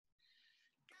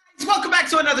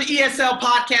to another ESL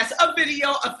podcast, a video,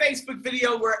 a Facebook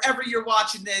video, wherever you're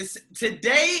watching this.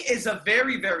 Today is a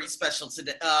very, very special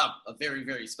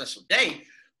day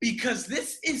because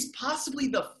this is possibly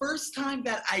the first time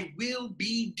that I will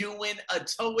be doing a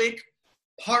TOEIC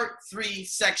Part 3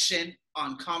 section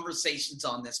on conversations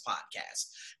on this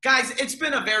podcast. Guys, it's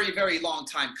been a very, very long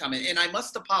time coming, and I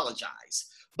must apologize,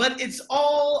 but it's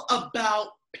all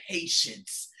about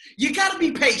patience. You got to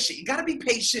be patient. You got to be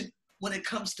patient when it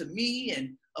comes to me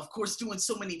and, of course, doing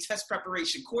so many test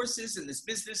preparation courses in this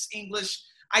business English.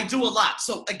 I do a lot.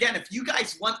 So, again, if you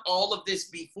guys want all of this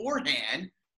beforehand,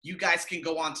 you guys can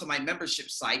go on to my membership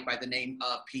site by the name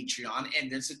of Patreon,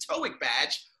 and there's a TOEIC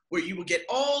badge where you will get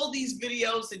all these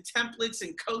videos and templates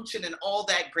and coaching and all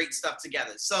that great stuff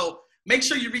together. So make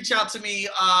sure you reach out to me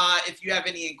if you have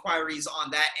any inquiries on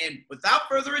that. And without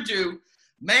further ado,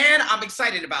 man, I'm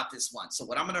excited about this one. So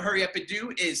what I'm going to hurry up and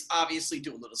do is obviously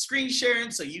do a little screen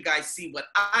sharing so you guys see what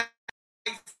I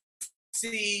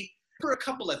see for a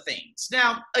couple of things.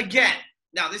 Now, again,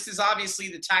 this is obviously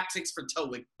the Tactics for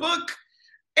TOEIC book.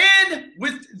 And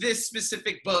with this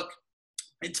specific book,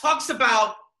 it talks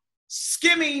about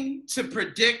skimming to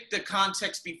predict the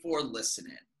context before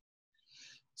listening.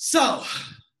 So,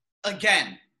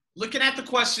 again, looking at the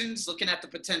questions, looking at the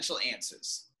potential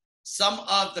answers. Some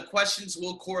of the questions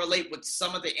will correlate with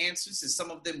some of the answers, and some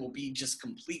of them will be just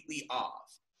completely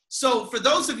off. So for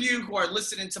those of you who are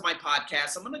listening to my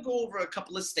podcast, I'm going to go over a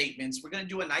couple of statements. We're going to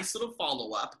do a nice little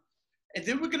follow-up, and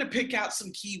then we're going to pick out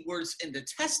some keywords in the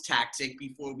test tactic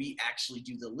before we actually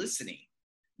do the listening.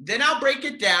 Then I'll break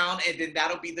it down, and then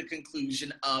that'll be the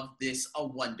conclusion of this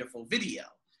wonderful video.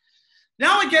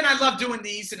 Now, again, I love doing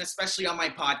these, and especially on my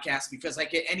podcast, because I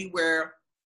get anywhere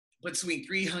between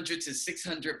 300 to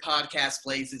 600 podcast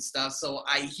plays and stuff. So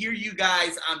I hear you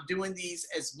guys. I'm doing these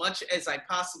as much as I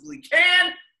possibly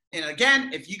can. And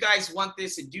again, if you guys want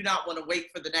this and do not want to wait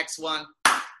for the next one,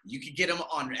 you can get them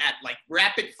on at like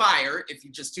rapid fire if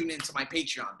you just tune into my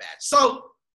Patreon badge. So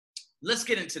let's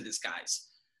get into this, guys.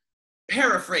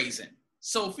 Paraphrasing.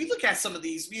 So if we look at some of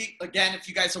these, again, if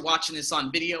you guys are watching this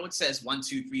on video, it says 1,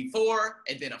 2, 3, 4,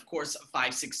 and then of course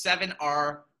 5, 6, 7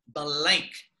 are blank.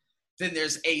 Then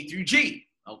there's A through G,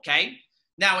 okay?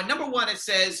 Now in number 1, it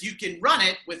says you can run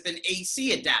it with an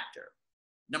AC adapter.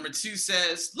 Number 2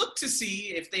 says look to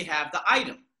see if they have the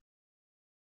item.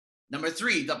 Number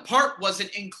 3, the part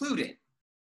wasn't included.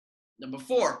 Number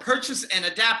 4, purchase an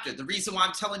adapter. The reason why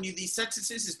I'm telling you these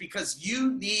sentences is because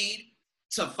you need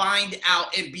to find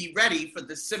out and be ready for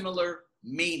the similar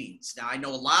meanings. Now, I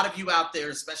know a lot of you out there,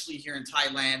 especially here in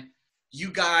Thailand, you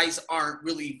guys aren't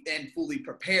really and fully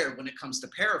prepared when it comes to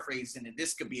paraphrasing, and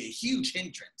this could be a huge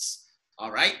hindrance.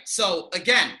 All right. So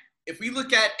again, if we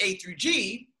look at A through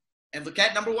G and look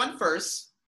at number 1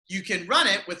 first, you can run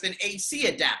it with an AC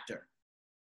adapter.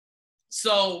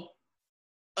 So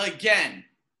again,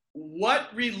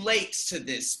 what relates to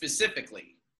this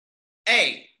specifically?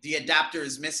 A, the adapter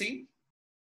is missing.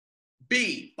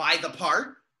 B, buy the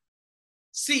part.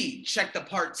 C, check the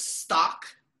part's stock.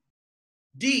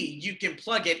 D, you can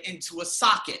plug it into a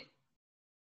socket.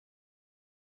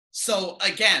 So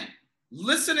again,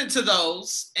 listening to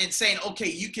those and saying, okay,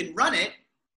 you can run it.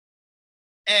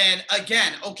 And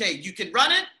again, okay, you can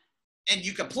run it and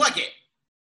you can plug it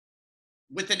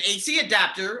with an AC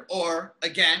adapter, or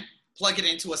again, plug it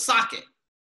into a socket.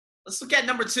 Let's look at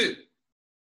number 2.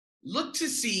 Look to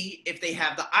see if they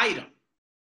have the item.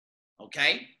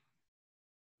 Okay?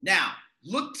 Now,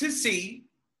 look to see,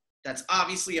 that's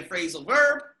obviously a phrasal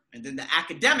verb, and then the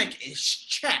academic is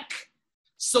check.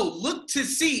 So look to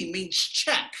see means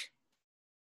check.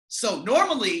 So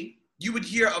normally, you would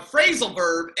hear a phrasal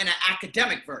verb and an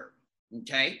academic verb,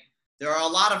 okay? There are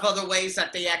a lot of other ways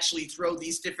that they actually throw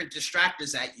these different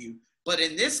distractors at you, but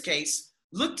in this case,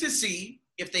 look to see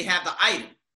if they have the item.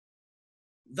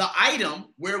 The item,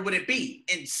 where would it be?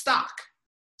 In stock.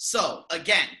 So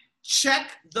again,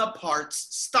 check the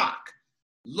part's stock.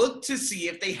 Look to see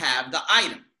if they have the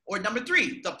item. Or number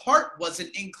 3, the part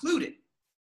wasn't included.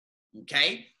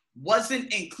 Okay?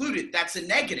 Wasn't included. That's a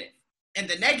negative. And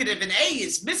the negative in A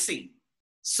is missing.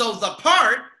 So the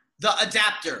part, the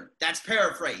adapter, that's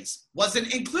paraphrase.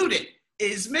 Wasn't included,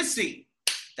 is missing.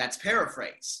 That's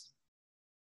paraphrase.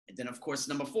 And then, of course,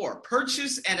 number 4,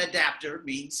 purchase an adapter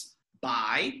means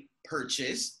buy,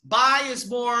 purchase. Buy is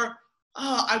more,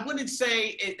 I wouldn't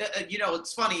say,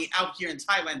 it's funny out here in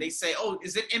Thailand, they say, oh,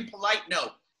 is it impolite?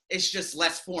 No, it's just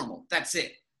less formal. That's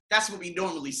it. That's what we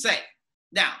normally say.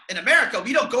 Now, in America,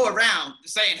 we don't go around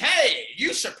saying, hey,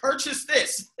 you should purchase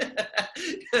this.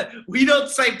 We don't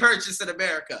say purchase in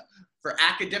America. For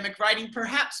academic writing,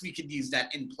 perhaps we could use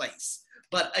that in place.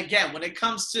 But again, when it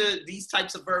comes to these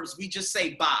types of verbs, we just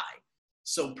say buy.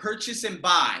 So purchase and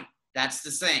buy, that's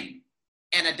the same.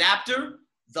 An adapter,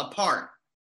 the part,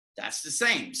 that's the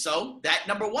same. So that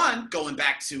number one, going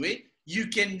back to it, you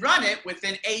can run it with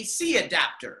an AC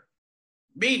adapter,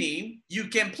 meaning you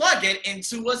can plug it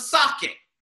into a socket.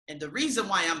 And the reason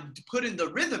why I'm putting the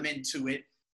rhythm into it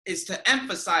is to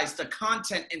emphasize the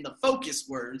content in the focus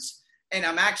words, and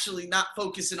I'm actually not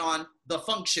focusing on the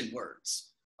function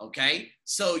words, okay?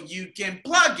 So you can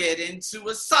plug it into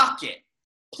a socket.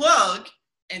 Plug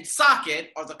and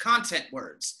socket are the content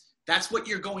words. That's what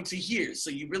you're going to hear. So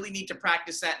you really need to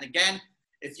practice that. And again,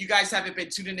 if you guys haven't been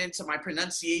tuning into my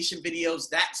pronunciation videos,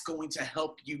 that's going to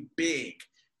help you big.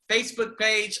 Facebook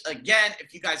page, again,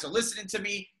 if you guys are listening to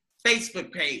me,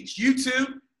 Facebook page. YouTube,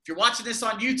 if you're watching this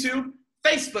on YouTube,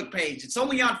 Facebook page. It's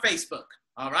only on Facebook,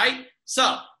 all right?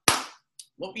 So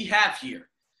what we have here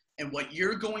and what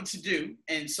you're going to do,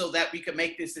 and so that we can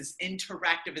make this as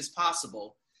interactive as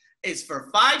possible, is for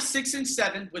 5, 6, and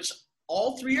 7, which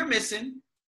all three are missing,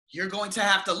 you're going to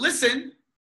have to listen,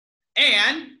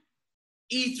 and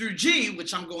E through G,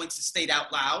 which I'm going to state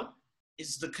out loud,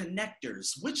 is the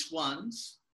connectors. Which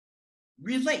ones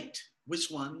relate? Which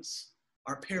ones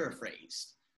are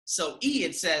paraphrased? So E,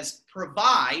 it says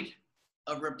provide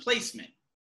a replacement.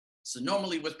 So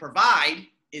normally with provide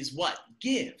is what?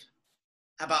 Give.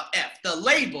 How about F? The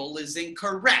label is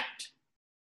incorrect.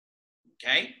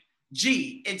 Okay?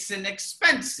 G, it's an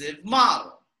expensive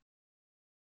model.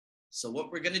 So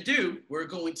what we're going to do, we're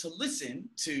going to listen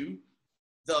to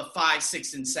the 5,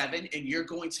 6, and 7, and you're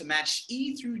going to match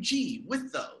E through G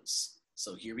with those.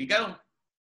 So here we go.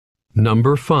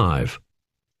 Number 5.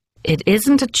 It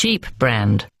isn't a cheap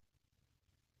brand.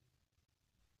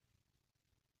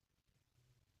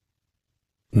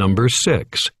 Number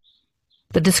 6.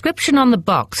 The description on the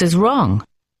box is wrong.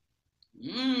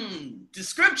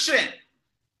 Description.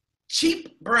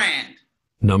 Cheap brand.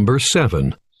 Number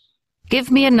 7. Give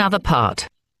me another part.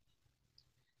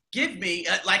 Give me,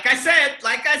 like I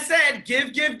said,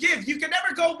 give. You can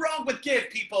never go wrong with give,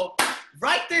 people.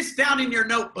 Write this down in your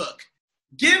notebook.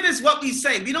 Give is what we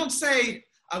say. We don't say,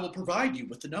 I will provide you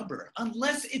with the number,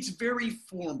 unless it's very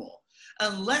formal,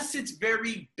 unless it's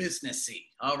very businessy,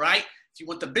 all right? If you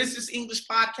want the Business English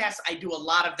podcast, I do a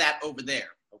lot of that over there,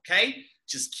 okay?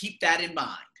 Just keep that in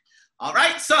mind. All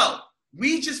right, so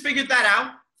we just figured that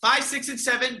out. 5, 6, and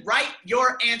 7, write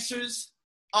your answers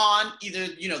on either,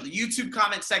 the YouTube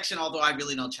comment section, although I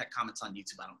really don't check comments on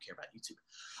YouTube. I don't care about YouTube.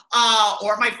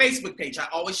 Or my Facebook page. I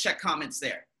always check comments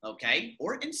there, okay?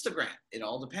 Or Instagram. It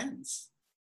all depends.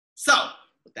 So,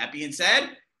 with that being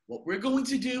said, what we're going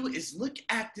to do is look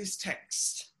at this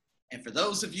text. And for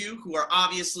those of you who are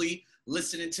obviously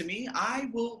listening to me,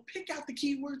 I will pick out the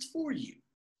keywords for you.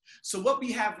 So what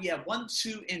we have 1,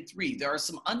 2, and 3. There are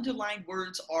some underlined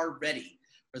words already.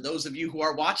 For those of you who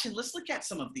are watching, let's look at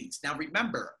some of these. Now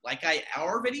remember, like I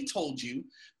already told you,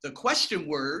 the question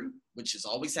word, which is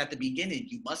always at the beginning,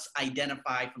 you must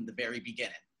identify from the very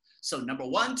beginning. So number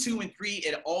 1, 2, and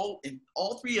 3, all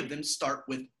three of them start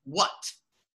with what.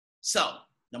 So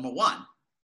number 1,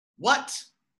 what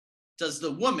does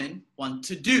the woman want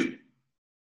to do?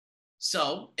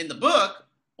 So in the book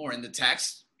or in the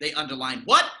text, they underline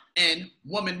what and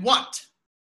woman want.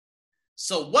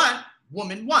 So what,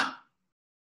 woman want?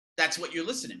 That's what you're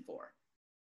listening for.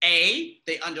 A,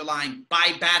 they underline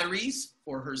buy batteries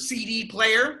for her CD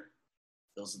player.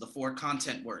 Those are the 4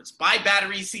 content words. Buy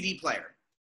battery, CD player.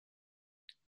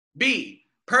 B,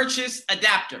 purchase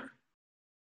adapter.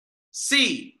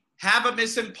 C, have a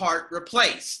missing part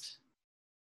replaced.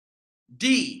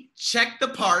 D, check the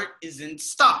part is in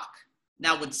stock.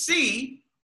 Now with C,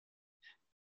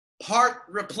 part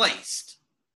replaced.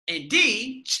 And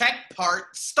D, check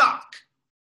part stock.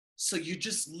 So you're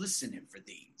just listening for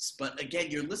these. But again,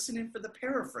 you're listening for the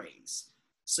paraphrase.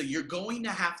 So you're going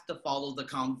to have to follow the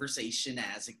conversation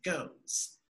as it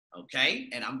goes. Okay?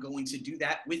 And I'm going to do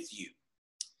that with you.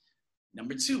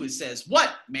 Number 2, it says,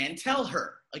 what man tell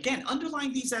her? Again,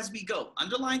 underline these as we go.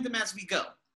 Underline them as we go.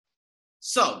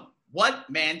 So, what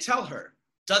man tell her?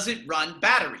 Doesn't run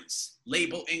batteries.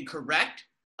 Label incorrect.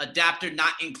 Adapter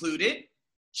not included.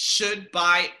 Should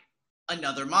buy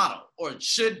another model. Or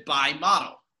should buy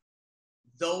model.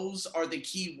 Those are the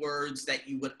key words that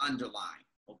you would underline,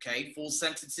 okay? Full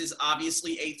sentences,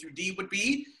 obviously, A through D would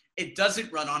be, it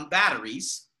doesn't run on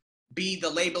batteries. B, the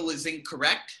label is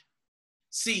incorrect.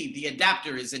 C, the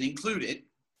adapter isn't included.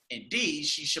 And D,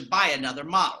 she should buy another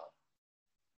model.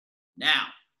 Now,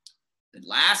 the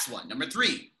last one, number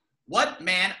 3, what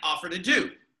man offer to do?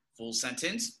 Full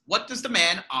sentence, what does the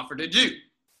man offer to do?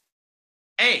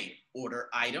 A, order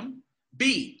item.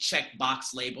 B, check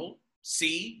box label.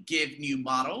 C, give new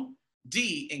model.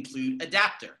 D, include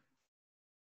adapter.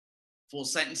 Full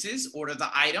sentences, order the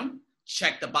item,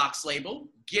 check the box label,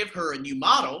 give her a new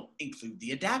model, include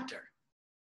the adapter.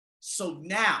 So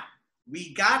now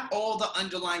we got all the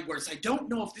underlined words. I don't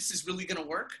know if this is really going to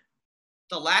work.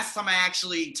 The last time I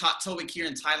actually taught TOEIC here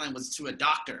in Thailand was to a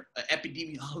doctor, an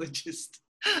epidemiologist.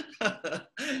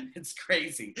 It's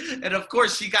crazy. And of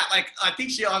course she got I think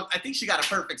she got a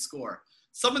perfect score.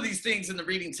 Some of these things in the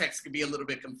reading text can be a little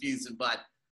bit confusing, but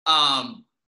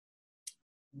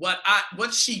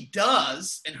what she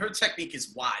does, and her technique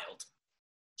is wild.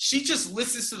 She just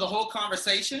listens to the whole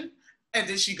conversation and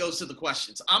then she goes to the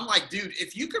questions. I'm like, dude,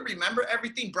 if you can remember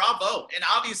everything, bravo. And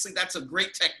obviously that's a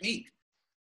great technique.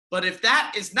 But if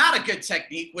that is not a good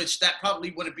technique, which that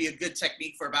probably wouldn't be a good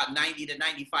technique for about 90 to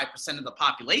 95% of the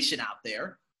population out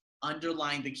there,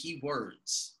 underline the key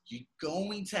words. You're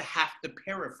going to have to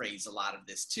paraphrase a lot of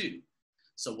this too.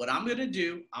 So what I'm going to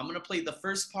do, I'm going to play the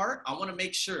first part. I want to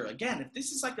make sure, again, if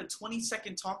this is like a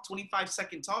 20-second talk,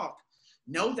 25-second talk,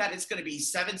 know that it's going to be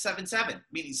 777,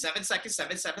 meaning 7 seconds,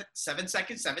 7 seconds, 7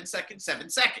 seconds, 7 seconds, 7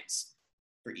 seconds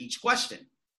for each question,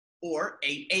 or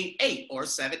 888, or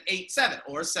 787,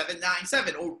 or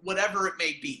 797, or whatever it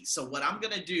may be. So what I'm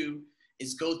going to do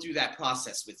is go through that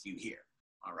process with you here.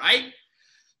 All right?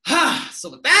 So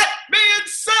with that being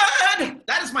said,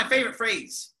 that is my favorite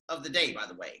phrase of the day, by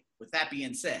the way, with that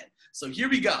being said. So here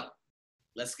we go.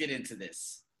 Let's get into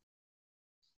this.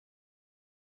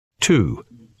 2.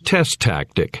 Test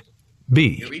tactic.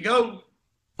 B. Here we go.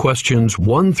 Questions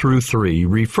 1 through 3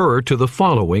 refer to the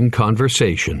following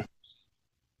conversation.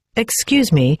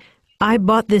 Excuse me, I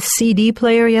bought this CD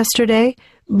player yesterday,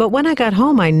 but when I got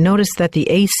home I noticed that the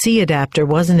AC adapter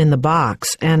wasn't in the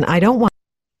box, and I don't want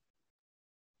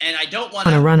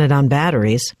to run it on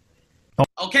batteries.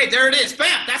 Okay, there it is.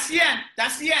 Bam, that's the end.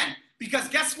 That's the end. Because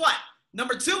guess what?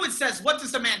 Number 2, it says, what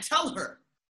does the man tell her?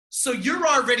 So you're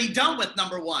already done with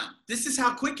number 1. This is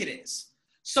how quick it is.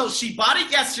 So she bought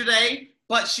it yesterday,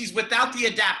 but she's without the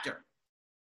adapter.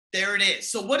 There it is.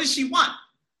 So what does she want?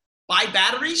 Buy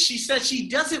batteries? She says she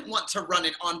doesn't want to run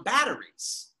it on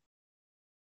batteries.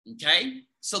 Okay?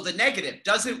 So the negative,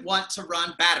 doesn't want to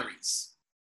run batteries.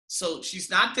 So she's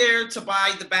not there to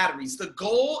buy the batteries. The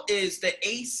goal is the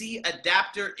AC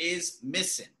adapter is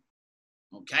missing.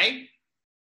 Okay?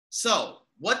 So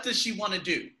what does she want to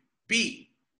do? B.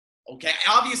 Okay,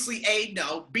 obviously A,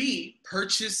 no. B,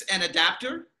 purchase an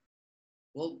adapter.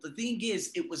 Well, the thing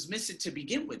is, it was missing to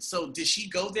begin with. So did she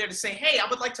go there to say, hey, I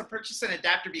would like to purchase an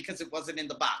adapter because it wasn't in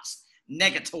the box?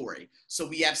 Negatory. So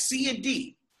we have C and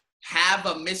D. Have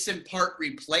a missing part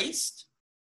replaced.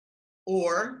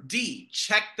 Or D,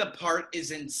 check the part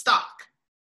is in stock.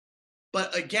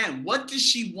 But again, what does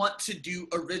she want to do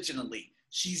originally?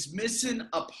 She's missing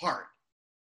a part.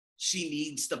 She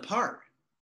needs the part.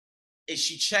 Is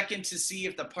she checking to see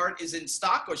if the part is in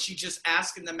stock, or is she just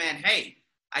asking the man, hey,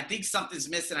 I think something's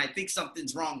missing. I think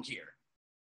something's wrong here.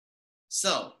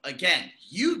 So again,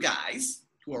 you guys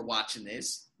who are watching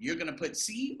this, you're going to put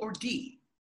C or D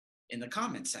in the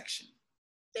comment section.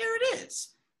 There it is.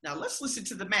 Now let's listen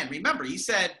to the man. Remember, he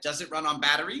said, does it run on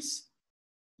batteries?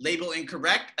 Label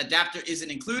incorrect. Adapter isn't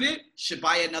included. Should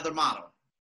buy another model.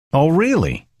 Oh,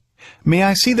 really? May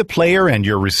I see the player and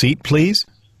your receipt, please?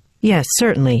 Yes,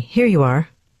 certainly. Here you are.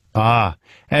 Ah,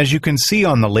 as you can see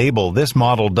on the label, this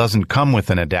model doesn't come with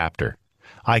an adapter.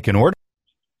 I can order...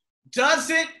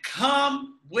 Doesn't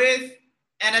come with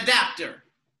an adapter.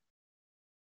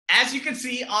 As you can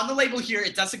see on the label here,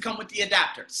 it doesn't come with the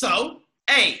adapter. So,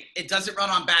 A, it doesn't run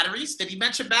on batteries. Did he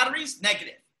mention batteries?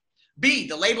 Negative. B,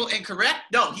 the label incorrect?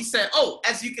 No, he said, oh,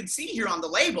 as you can see here on the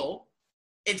label,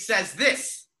 it says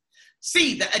this.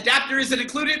 C, the adapter isn't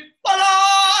included.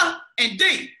 Voila! And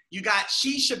D, you got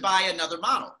she should buy another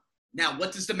model. Now,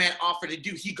 what does the man offer to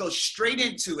do? He goes straight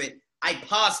into it. I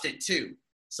paused it too.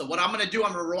 So what I'm going to do,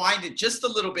 I'm going to rewind it just a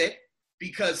little bit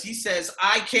because he says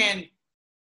I can,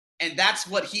 and that's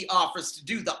what he offers to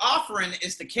do. The offering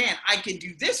is the can. I can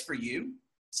do this for you.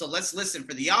 So let's listen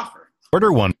for the offer.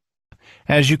 Order one.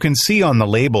 As you can see on the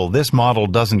label, this model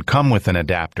doesn't come with an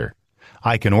adapter.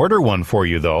 I can order one for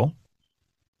you, though.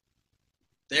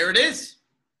 There it is.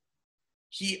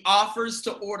 He offers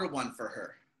to order one for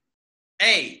her.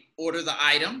 A, order the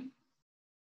item.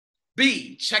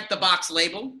 B, check the box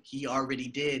label. He already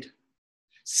did.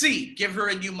 C, give her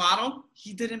a new model.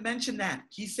 He didn't mention that.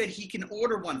 He said he can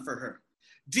order one for her.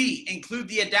 D, include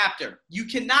the adapter. You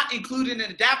cannot include an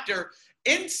adapter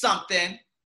in something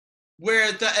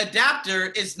where the adapter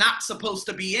is not supposed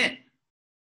to be in.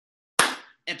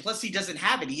 And plus he doesn't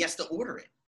have it. He has to order it.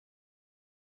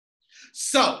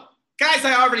 So, Guys,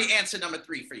 I already answered number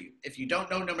 3 for you. If you don't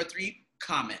know number 3,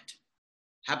 comment.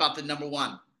 How about the number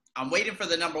 1? I'm waiting for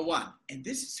the number 1. And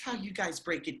this is how you guys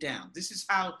break it down. This is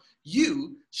how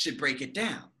you should break it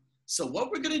down. So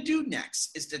what we're going to do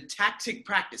next is the tactic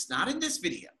practice, not in this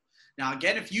video. Now,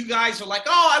 again, if you guys are like,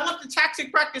 oh, I want the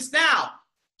tactic practice now,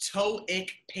 TOEIC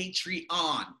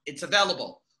Patreon. It's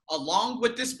available along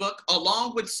with this book,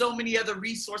 along with so many other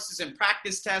resources and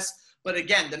practice tests. But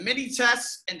again, the mini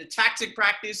tests and the tactic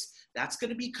practice, that's going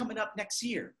to be coming up next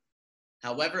year.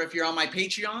 However, if you're on my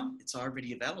Patreon, it's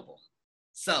already available.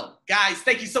 So, guys,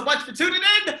 thank you so much for tuning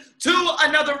in to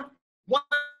another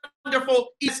wonderful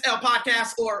ESL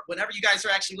podcast, or whenever you guys are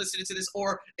actually listening to this,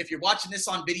 or if you're watching this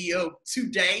on video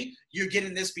today, you're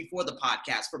getting this before the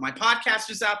podcast. For my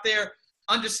podcasters out there,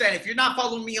 understand, if you're not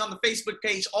following me on the Facebook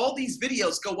page, all these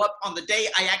videos go up on the day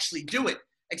I actually do it,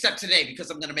 except today because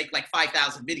I'm going to make like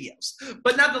 5,000 videos.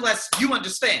 But nonetheless, you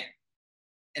understand.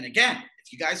 And again,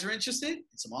 if you guys are interested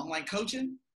in some online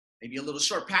coaching, maybe a little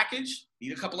short package,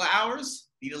 need a couple of hours,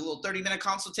 need a little 30-minute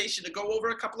consultation to go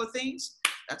over a couple of things,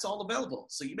 that's all available.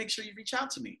 So you make sure you reach out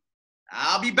to me.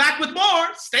 I'll be back with more.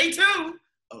 Stay tuned.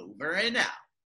 Over and out.